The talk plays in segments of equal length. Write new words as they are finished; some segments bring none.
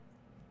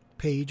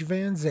Paige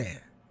VanZant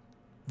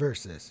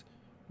versus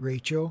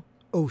Rachel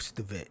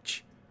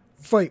Ostovich.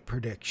 Fight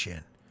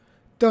prediction.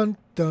 Dun,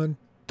 dun,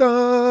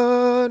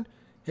 dun.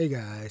 Hey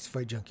guys,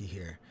 Fight Junkie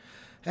here.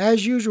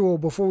 As usual,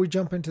 before we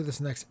jump into this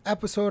next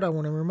episode, I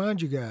want to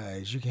remind you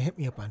guys, you can hit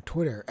me up on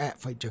Twitter at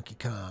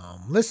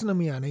FightJunkieCom. Listen to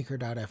me on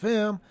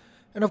Anchor.fm.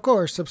 And of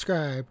course,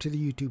 subscribe to the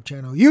YouTube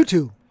channel,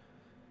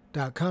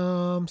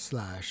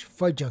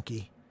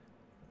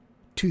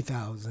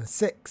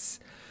 YouTube.com/FightJunkie2006.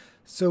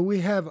 So we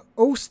have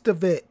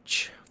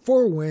Ostovich,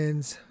 4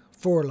 wins,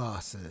 4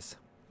 losses.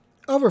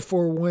 Of her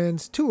 4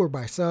 wins, 2 were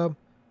by sub,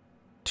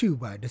 2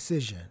 by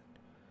decision.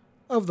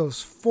 Of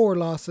those 4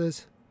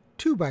 losses,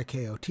 2 by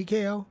KO,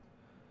 TKO,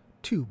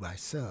 2 by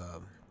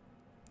sub.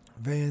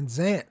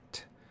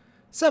 VanZant,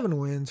 7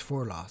 wins,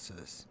 4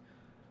 losses.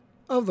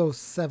 Of those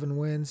 7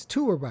 wins,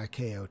 2 were by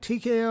KO,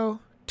 TKO,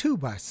 2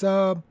 by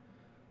sub,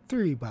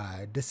 3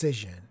 by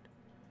decision.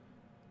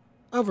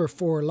 Of her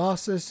 4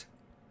 losses,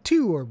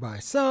 2 were by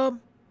sub,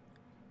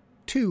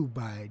 2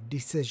 by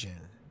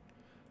decision.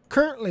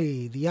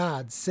 Currently, the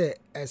odds sit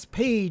as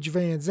Paige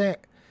VanZant,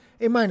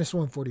 a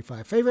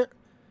 -145 favorite.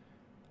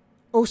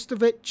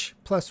 Ostovich,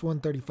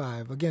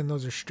 +135. Again,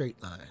 those are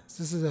straight lines.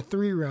 This is a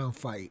 3-round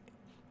fight.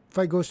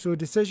 Fight goes to a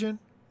decision,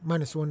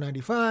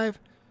 -195.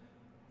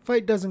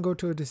 Fight doesn't go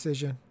to a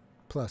decision,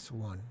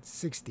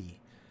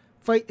 +160.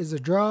 Fight is a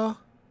draw,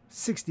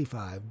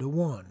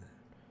 65-1.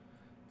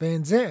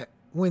 VanZant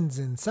wins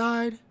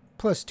inside,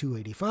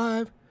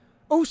 +285.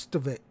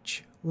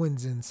 Ostovich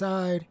wins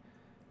inside,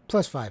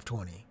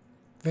 +520.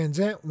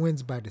 VanZant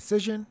wins by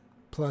decision,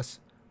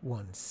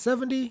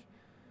 +170.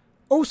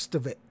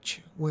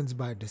 Ostovich wins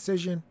by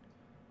decision,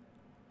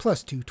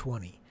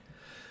 +220.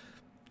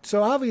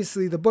 So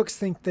obviously the books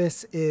think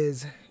this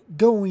is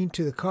going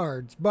to the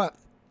cards, but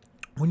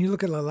when you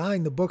look at the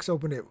line, the books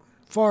open it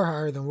far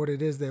higher than what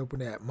it is. They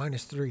opened it at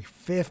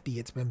 -350.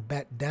 It's been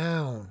bet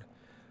down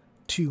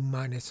to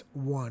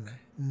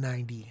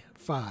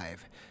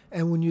 -195.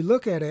 And when you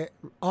look at it,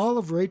 all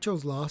of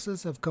Rachel's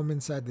losses have come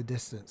inside the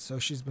distance. So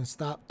she's been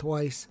stopped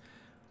twice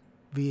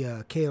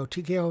via KO,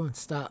 TKO, and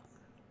stopped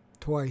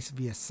twice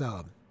via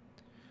sub.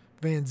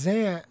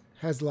 VanZant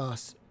has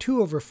lost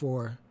 2 over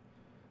 4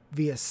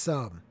 via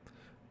sub.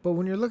 But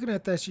when you're looking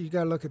at this, you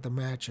got to look at the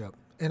matchup.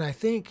 And I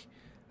think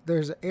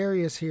there's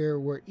areas here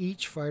where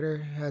each fighter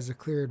has a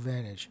clear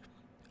advantage.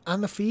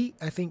 On the feet,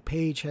 I think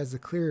Paige has a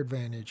clear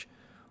advantage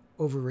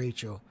over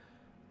Rachel.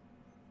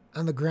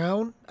 On the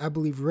ground, I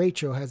believe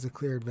Rachel has a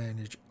clear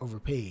advantage over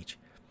Paige.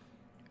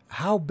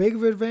 How big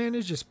of an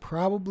advantage is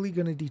probably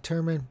going to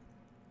determine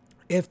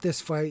if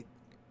this fight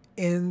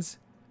ends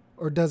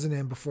or doesn't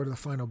end before the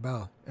final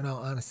bell, in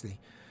all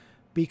honesty.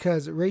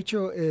 Because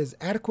Rachel is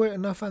adequate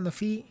enough on the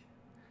feet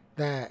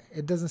that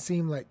it doesn't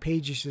seem like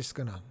Paige is just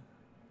going to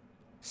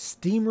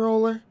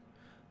steamroller.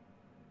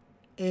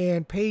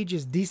 And Paige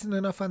is decent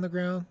enough on the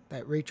ground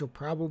that Rachel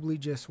probably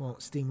just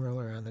won't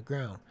steamroller on the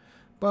ground.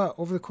 But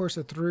over the course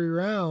of 3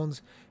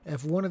 rounds,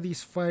 if one of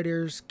these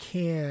fighters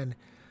can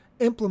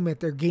implement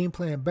their game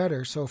plan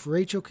better, so if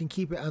Rachel can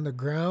keep it on the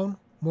ground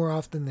more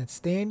often than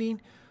standing,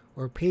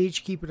 or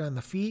Paige keep it on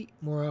the feet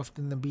more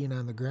often than being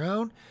on the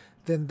ground,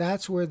 then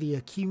that's where the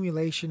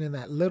accumulation and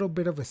that little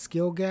bit of a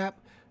skill gap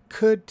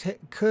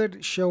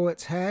could show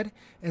its head,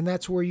 and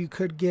that's where you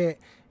could get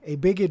a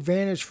big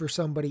advantage for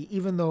somebody,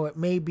 even though it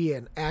may be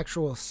an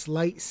actual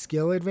slight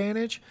skill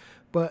advantage.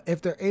 But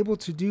if they're able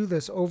to do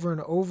this over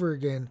and over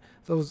again,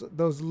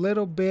 those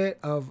little bit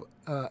of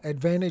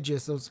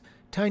advantages, those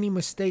tiny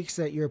mistakes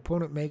that your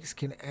opponent makes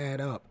can add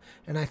up.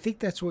 And I think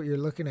that's what you're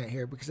looking at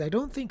here, because I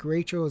don't think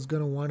Rachel is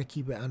going to want to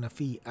keep it on the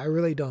feet. I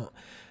really don't.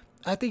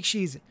 I think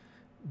she's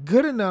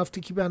good enough to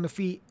keep it on the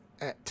feet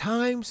at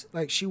times.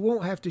 Like, she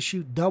won't have to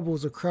shoot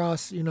doubles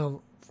across,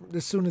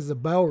 as soon as the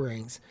bell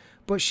rings.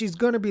 But she's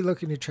going to be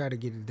looking to try to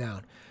get it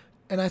down.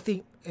 And I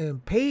think in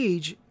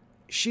Paige,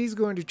 she's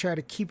going to try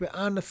to keep it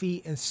on the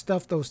feet and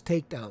stuff those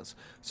takedowns.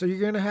 So you're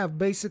going to have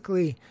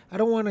basically, I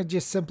don't want to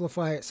just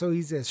simplify it so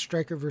easy as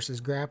striker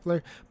versus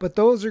grappler, but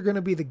those are going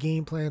to be the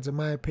game plans, in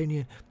my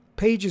opinion.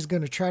 Paige is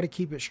going to try to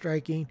keep it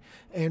striking,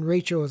 and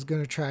Rachel is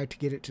going to try to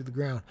get it to the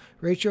ground.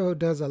 Rachel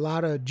does a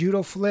lot of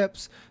judo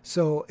flips,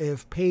 so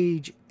if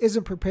Paige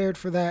isn't prepared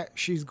for that,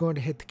 she's going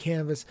to hit the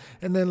canvas.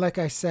 And then, like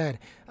I said,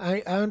 I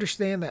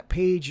understand that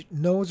Paige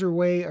knows her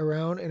way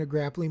around in a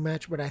grappling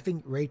match, but I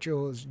think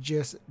Rachel is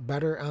just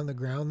better on the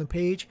ground than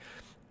Paige.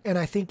 And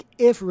I think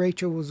if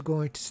Rachel was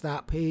going to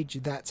stop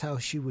Paige, that's how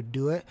she would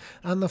do it.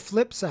 On the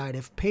flip side,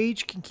 if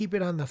Paige can keep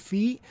it on the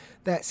feet,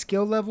 that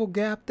skill level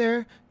gap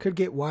there could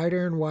get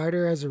wider and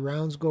wider as the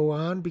rounds go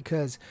on,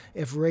 because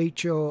if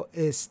Rachel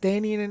is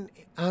standing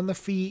on the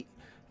feet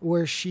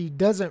where she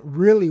doesn't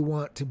really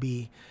want to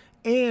be,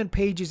 and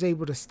Paige is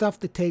able to stuff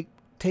the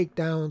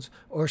takedowns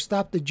or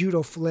stop the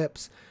judo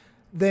flips,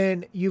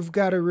 then you've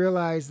got to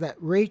realize that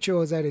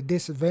Rachel is at a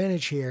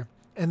disadvantage here.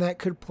 And that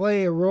could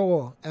play a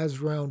role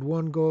as round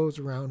 1 goes,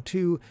 round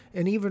 2,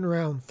 and even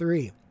round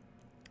 3.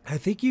 I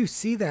think you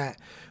see that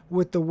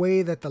with the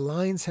way that the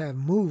lines have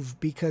moved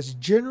because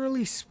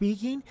generally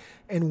speaking,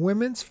 in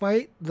women's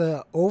fight,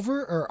 the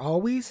over are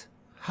always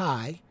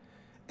high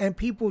and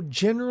people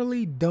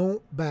generally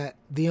don't bet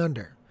the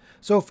under.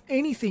 So if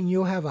anything,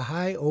 you'll have a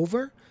high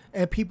over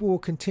and people will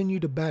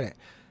continue to bet it.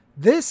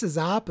 This is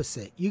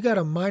opposite. You got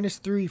a minus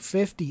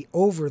 350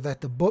 over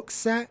that the book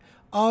set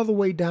all the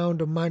way down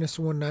to minus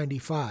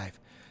 195.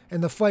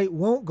 And the fight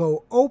won't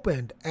go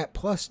opened at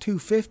plus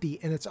 250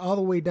 and it's all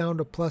the way down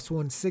to plus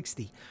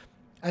 160.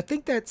 I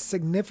think that's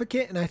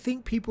significant, and I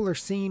think people are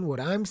seeing what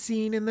I'm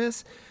seeing in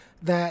this,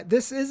 that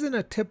this isn't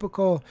a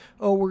typical,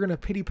 oh, we're going to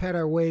pity pat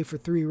our way for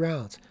 3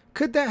 rounds.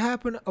 Could that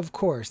happen? Of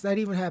course. That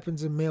even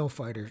happens in male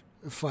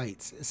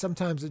fights.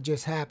 Sometimes it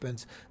just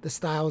happens. The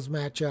styles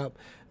match up.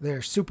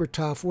 They're super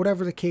tough,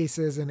 whatever the case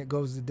is, and it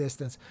goes the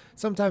distance.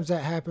 Sometimes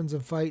that happens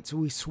in fights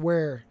we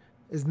swear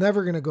is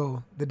never going to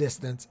go the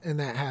distance, and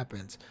that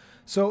happens.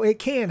 So it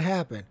can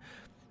happen.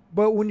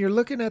 But when you're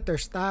looking at their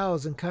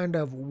styles and kind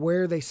of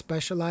where they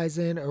specialize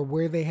in or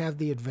where they have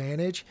the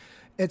advantage,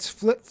 it's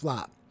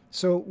flip-flop.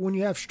 So when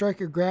you have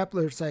striker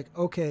grappler, it's like,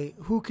 okay,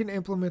 who can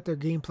implement their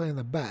game plan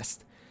the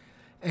best?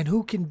 And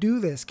who can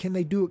do this? Can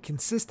they do it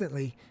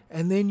consistently?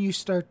 And then you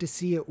start to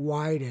see it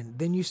widen.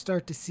 Then you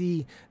start to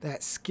see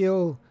that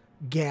skill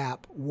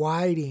gap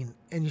widen.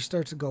 And you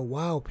start to go,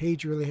 wow,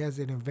 Paige really has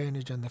an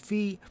advantage on the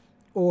feet.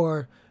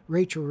 Or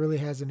Rachel really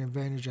has an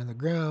advantage on the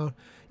ground.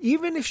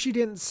 Even if she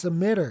didn't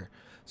submit her.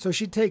 So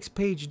she takes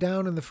Paige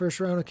down in the first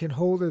round and can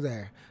hold her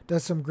there.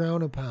 Does some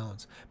ground and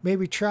pounds.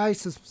 Maybe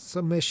tries some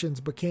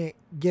submissions but can't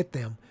get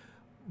them.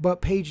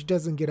 But Paige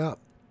doesn't get up.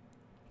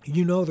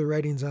 You know the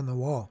writing's on the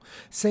wall.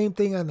 Same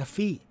thing on the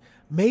feet.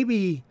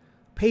 Maybe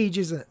Paige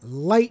isn't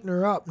lighting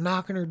her up,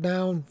 knocking her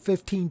down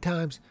 15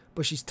 times,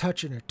 but she's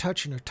touching her.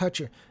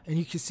 And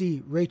you can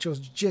see Rachel's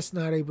just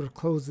not able to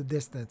close the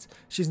distance.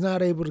 She's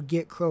not able to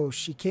get close.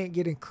 She can't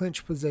get in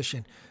clinch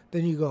position.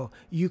 Then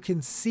you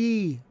can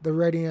see the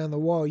writing on the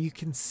wall. You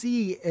can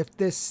see if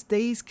this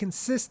stays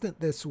consistent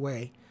this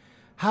way,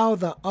 how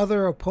the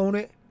other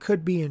opponent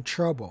could be in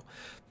trouble.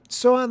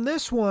 So on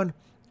this one,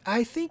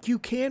 I think you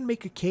can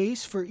make a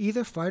case for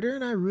either fighter,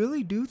 and I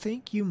really do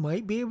think you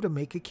might be able to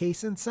make a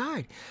case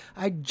inside.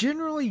 I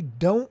generally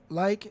don't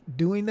like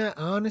doing that,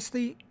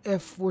 honestly,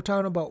 if we're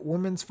talking about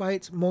women's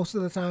fights most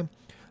of the time,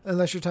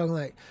 unless you're talking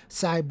like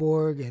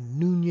Cyborg and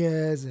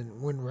Nunez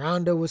and when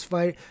Ronda was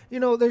fighting.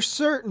 There's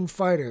certain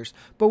fighters,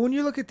 but when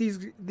you look at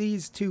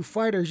these two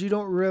fighters, you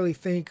don't really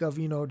think of,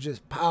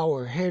 just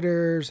power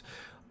hitters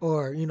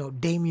or,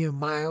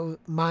 Damian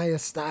Maia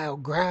style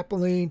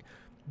grappling,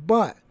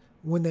 but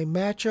when they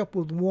match up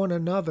with one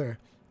another,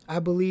 I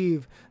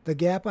believe the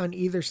gap on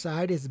either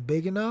side is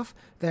big enough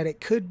that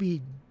it could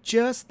be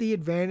just the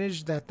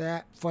advantage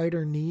that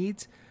fighter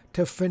needs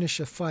to finish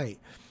a fight.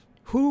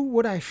 Who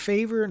would I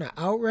favor in an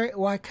outright?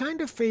 Well, I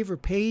kind of favor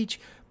Paige,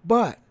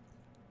 but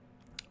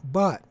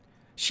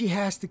she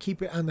has to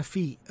keep it on the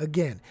feet.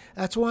 Again,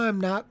 that's why I'm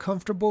not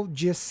comfortable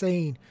just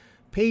saying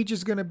Paige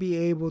is going to be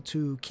able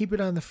to keep it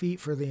on the feet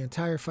for the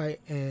entire fight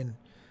and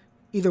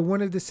either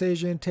win a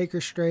decision, take her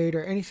straight,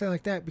 or anything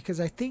like that, because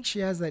I think she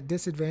has that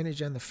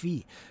disadvantage on the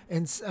feet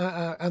and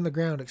on the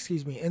ground,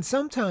 And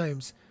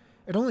sometimes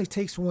it only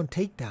takes one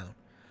takedown.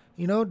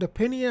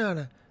 Depending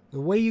on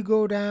the way you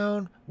go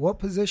down, what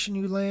position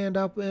you land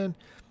up in,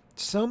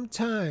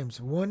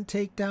 sometimes one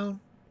takedown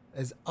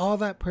is all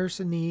that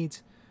person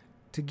needs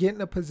to get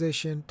in a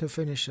position to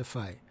finish the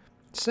fight.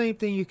 Same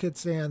thing you could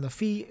say on the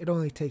feet. It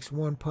only takes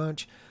one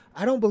punch.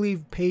 I don't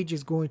believe Paige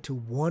is going to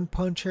one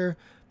punch her.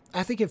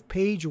 I think if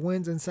Paige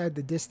wins inside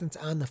the distance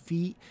on the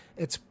feet,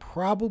 it's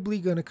probably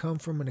going to come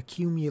from an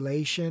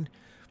accumulation.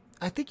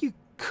 I think you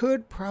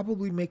could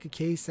probably make a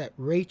case that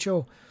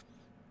Rachel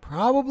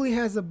probably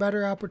has a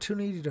better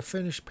opportunity to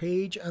finish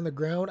Paige on the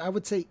ground. I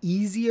would say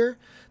easier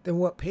than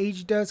what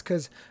Paige does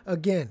because,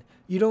 again,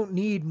 you don't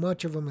need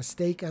much of a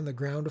mistake on the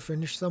ground to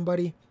finish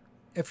somebody.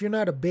 If you're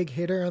not a big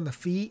hitter on the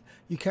feet,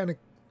 you kind of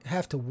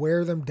have to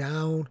wear them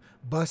down,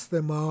 bust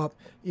them up,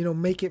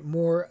 make it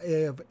more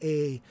of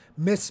a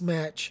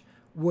mismatch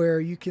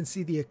where you can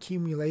see the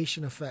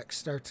accumulation effect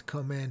start to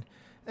come in.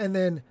 And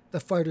then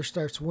the fighter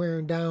starts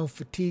wearing down,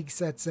 fatigue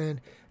sets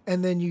in,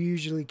 and then you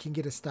usually can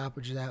get a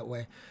stoppage that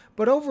way.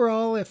 But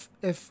overall,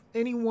 if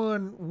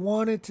anyone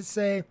wanted to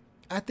say,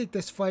 I think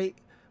this fight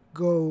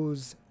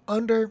goes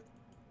under,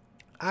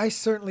 I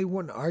certainly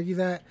wouldn't argue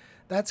that.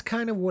 That's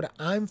kind of what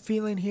I'm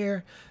feeling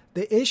here.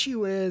 The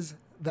issue is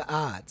the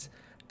odds.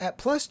 At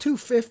plus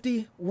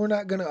 250, we're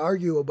not going to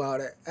argue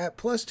about it. At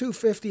plus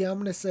 250, I'm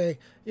going to say,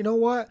 you know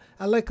what?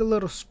 I like a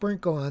little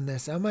sprinkle on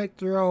this. I might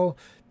throw,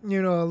 a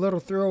little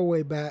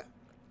throwaway bet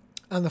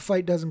on the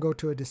fight doesn't go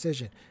to a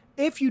decision.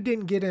 If you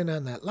didn't get in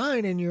on that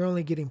line and you're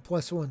only getting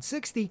plus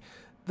 160,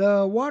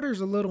 the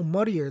water's a little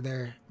muddier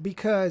there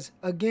because,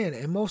 again,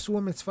 in most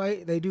women's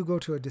fight, they do go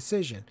to a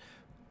decision,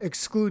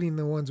 excluding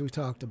the ones we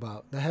talked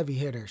about, the heavy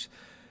hitters.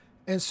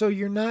 And so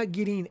you're not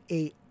getting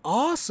a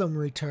awesome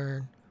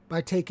return by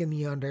taking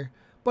the under,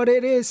 but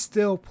it is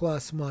still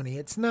plus money.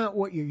 It's not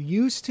what you're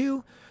used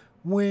to,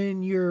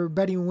 when you're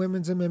betting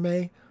women's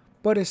MMA,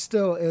 but it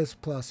still is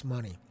plus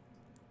money.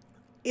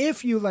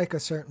 If you like a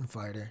certain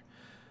fighter,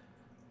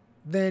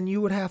 then you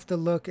would have to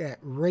look at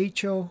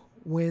Rachel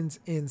wins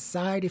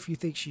inside if you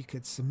think she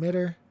could submit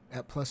her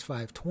at plus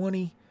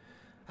 520.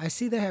 I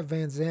see they have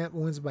Van Zandt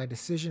wins by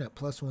decision at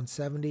plus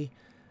 170.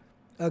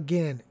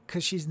 Again,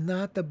 because she's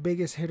not the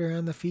biggest hitter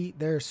on the feet,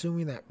 they're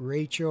assuming that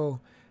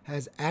Rachel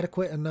has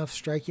adequate enough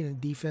striking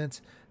and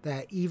defense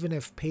that even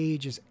if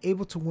Paige is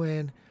able to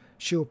win,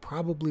 she'll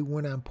probably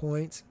win on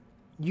points.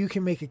 You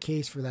can make a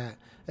case for that.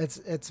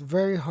 It's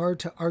very hard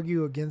to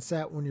argue against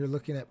that when you're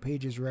looking at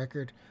Paige's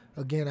record.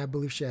 Again, I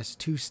believe she has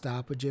 2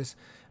 stoppages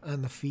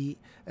on the feet.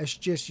 It's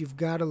just you've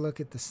got to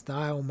look at the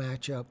style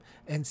matchup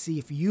and see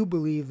if you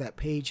believe that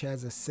Paige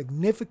has a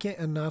significant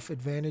enough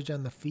advantage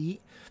on the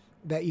feet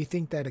that you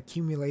think that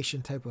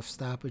accumulation type of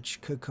stoppage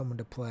could come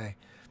into play.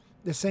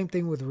 The same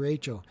thing with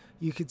Rachel.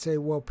 You could say,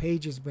 well,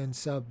 Paige has been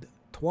subbed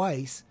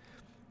twice.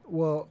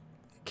 Well,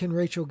 can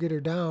Rachel get her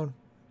down?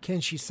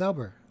 Can she sub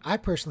her? I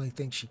personally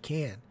think she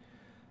can.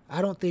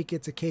 I don't think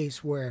it's a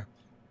case where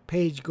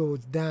Paige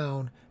goes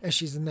down and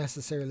she's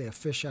necessarily a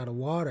fish out of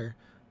water.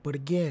 But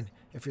again,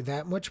 if you're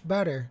that much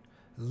better,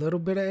 a little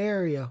bit of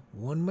area,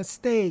 one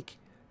mistake,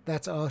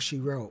 that's all she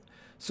wrote.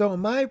 So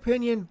in my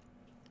opinion,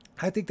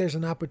 I think there's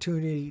an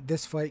opportunity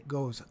this fight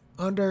goes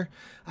under.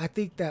 I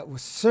think that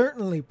was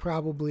certainly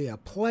probably a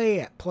play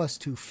at plus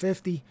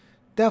 250.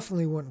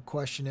 Definitely wouldn't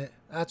question it.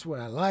 That's what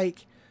I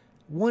like.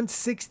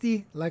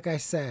 160, like I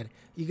said,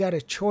 you got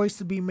a choice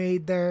to be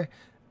made there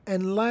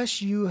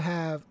unless you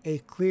have a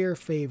clear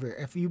favor.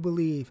 If you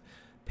believe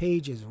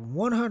Paige is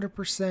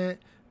 100%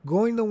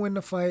 going to win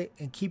the fight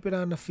and keep it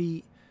on the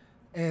feet,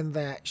 and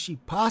that she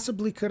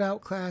possibly could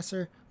outclass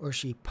her or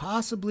she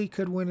possibly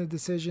could win a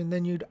decision,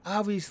 then you'd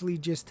obviously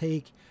just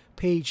take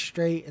Paige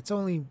straight. It's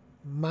only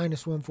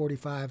minus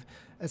 145.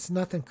 It's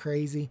nothing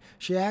crazy.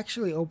 She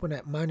actually opened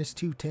at minus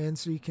 210,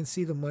 so you can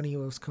see the money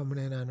was coming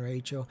in on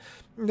Rachel.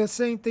 And the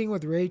same thing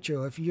with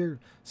Rachel. If you're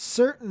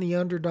certain the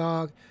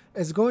underdog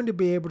is going to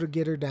be able to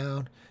get her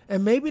down,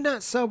 and maybe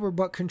not sub her,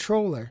 but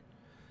control her,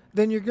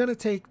 then you're going to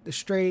take the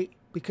straight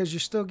because you're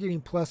still getting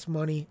plus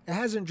money. It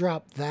hasn't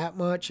dropped that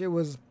much. It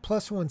was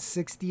plus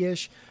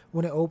 160-ish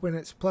when it opened.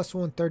 It's plus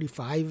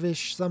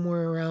 135-ish,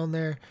 somewhere around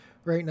there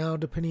right now,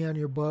 depending on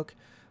your book.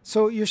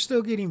 So you're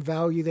still getting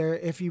value there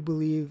if you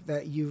believe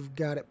that you've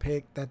got it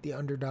picked, that the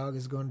underdog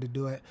is going to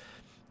do it.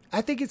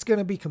 I think it's going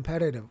to be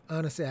competitive.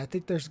 Honestly, I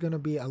think there's going to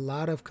be a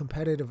lot of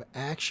competitive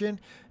action,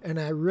 and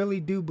I really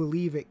do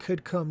believe it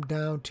could come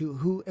down to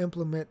who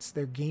implements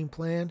their game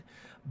plan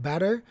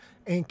better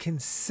and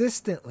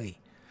consistently.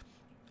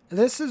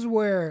 This is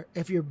where,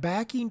 if you're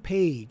backing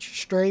Paige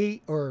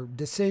straight or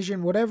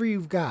decision, whatever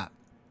you've got,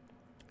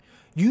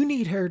 you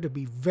need her to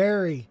be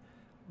very,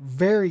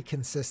 very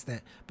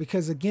consistent,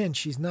 because again,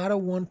 she's not a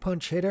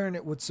one-punch hitter, and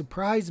it would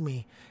surprise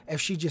me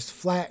if she just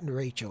flattened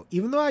Rachel.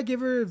 Even though I give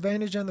her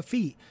advantage on the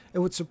feet, it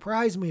would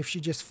surprise me if she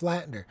just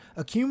flattened her.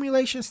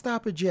 Accumulation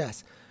stoppage,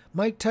 yes.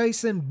 Mike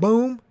Tyson,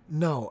 boom,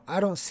 no,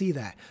 I don't see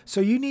that. So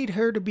you need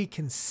her to be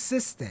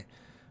consistent,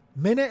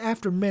 minute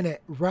after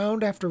minute,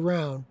 round after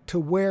round, to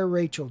wear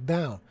Rachel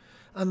down.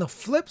 On the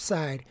flip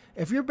side,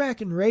 if you're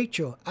backing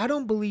Rachel, I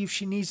don't believe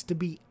she needs to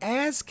be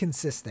as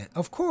consistent.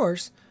 Of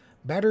course,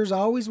 bettors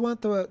always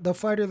want the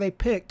fighter they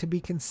pick to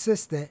be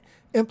consistent,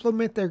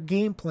 implement their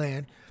game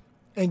plan,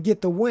 and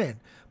get the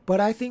win. But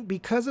I think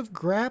because of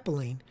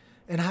grappling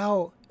and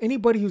how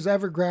anybody who's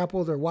ever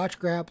grappled or watched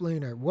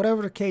grappling or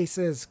whatever the case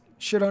is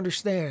should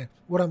understand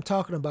what I'm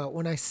talking about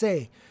when I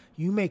say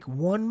you make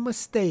one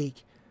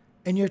mistake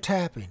and you're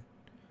tapping.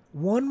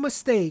 One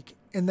mistake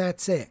and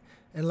that's it.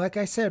 And like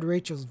I said,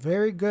 Rachel's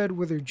very good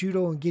with her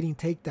judo and getting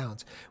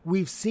takedowns.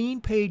 We've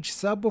seen Paige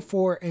sub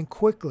before and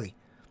quickly.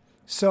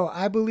 So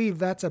I believe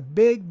that's a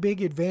big,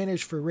 big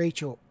advantage for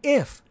Rachel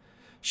if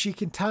she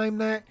can time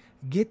that,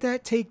 get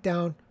that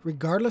takedown,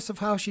 regardless of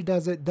how she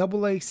does it, double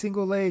leg,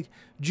 single leg,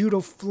 judo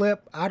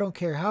flip, I don't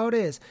care how it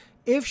is.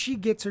 If she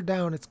gets her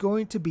down, it's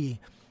going to be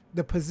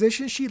the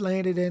position she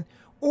landed in,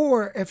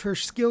 or if her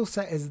skill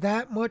set is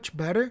that much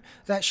better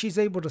that she's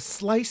able to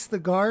slice the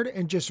guard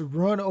and just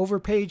run over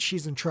Paige,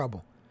 she's in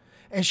trouble.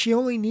 And she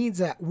only needs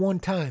that one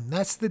time.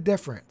 That's the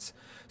difference.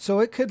 So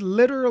it could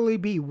literally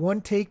be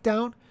one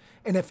takedown.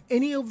 And if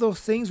any of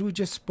those things we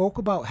just spoke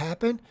about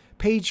happen,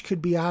 Paige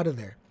could be out of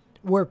there.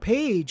 Where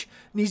Paige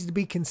needs to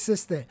be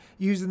consistent,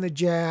 using the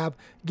jab,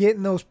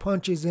 getting those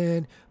punches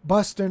in,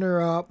 busting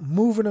her up,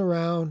 moving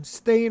around,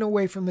 staying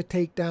away from the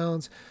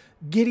takedowns,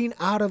 getting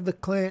out of the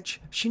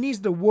clinch. She needs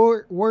to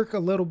work a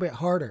little bit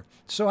harder.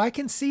 So I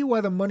can see why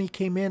the money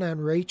came in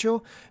on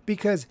Rachel,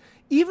 because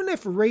even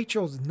if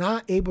Rachel's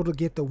not able to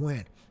get the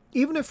win,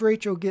 even if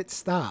Rachel gets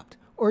stopped,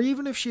 or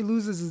even if she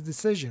loses a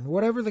decision,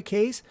 whatever the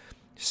case,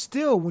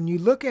 still, when you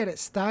look at it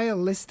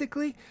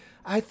stylistically,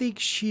 I think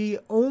she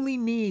only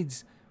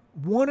needs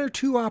one or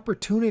two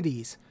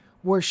opportunities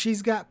where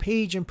she's got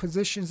Paige in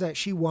positions that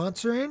she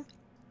wants her in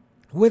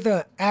with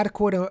an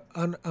adequate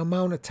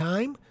amount of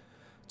time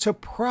to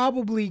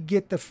probably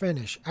get the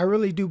finish. I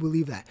really do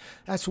believe that.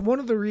 That's one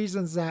of the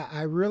reasons that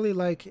I really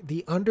like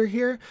the under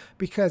here,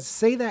 because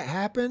say that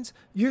happens,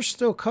 you're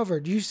still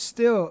covered.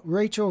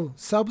 Rachel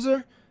subs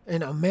her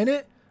in a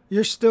minute,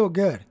 you're still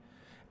good.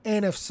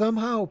 And if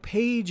somehow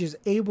Paige is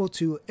able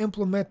to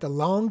implement the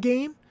long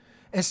game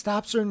and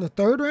stops her in the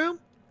third round,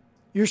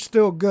 you're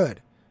still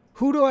good.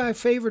 Who do I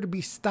favor to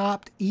be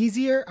stopped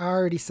easier? I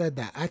already said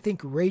that. I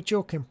think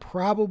Rachel can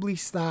probably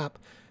stop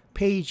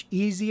Paige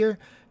easier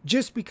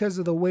just because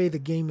of the way the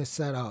game is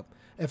set up.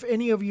 If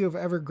any of you have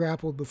ever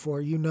grappled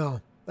before, you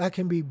know that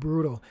can be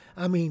brutal.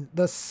 I mean,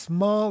 the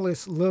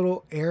smallest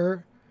little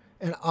error,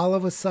 and all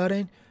of a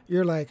sudden,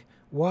 you're like,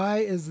 why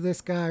is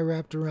this guy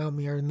wrapped around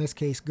me, or in this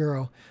case,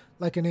 girl,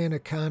 like an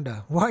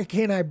anaconda? Why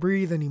can't I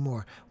breathe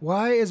anymore?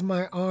 Why is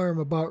my arm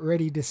about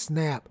ready to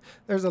snap?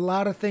 There's a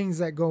lot of things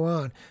that go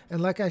on.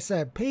 And like I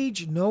said,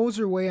 Paige knows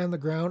her way on the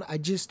ground. I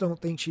just don't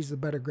think she's the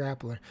better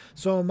grappler.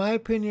 So in my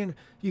opinion,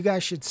 you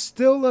guys should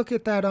still look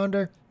at that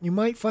under. You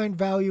might find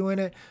value in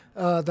it.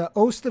 The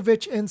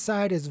Ostovich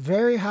inside is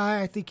very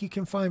high. I think you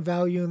can find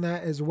value in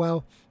that as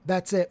well.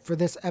 That's it for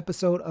this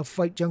episode of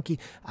Fight Junkie.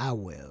 I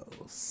will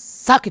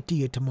suck it to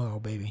you tomorrow,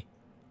 baby.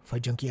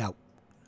 Fight Junkie out.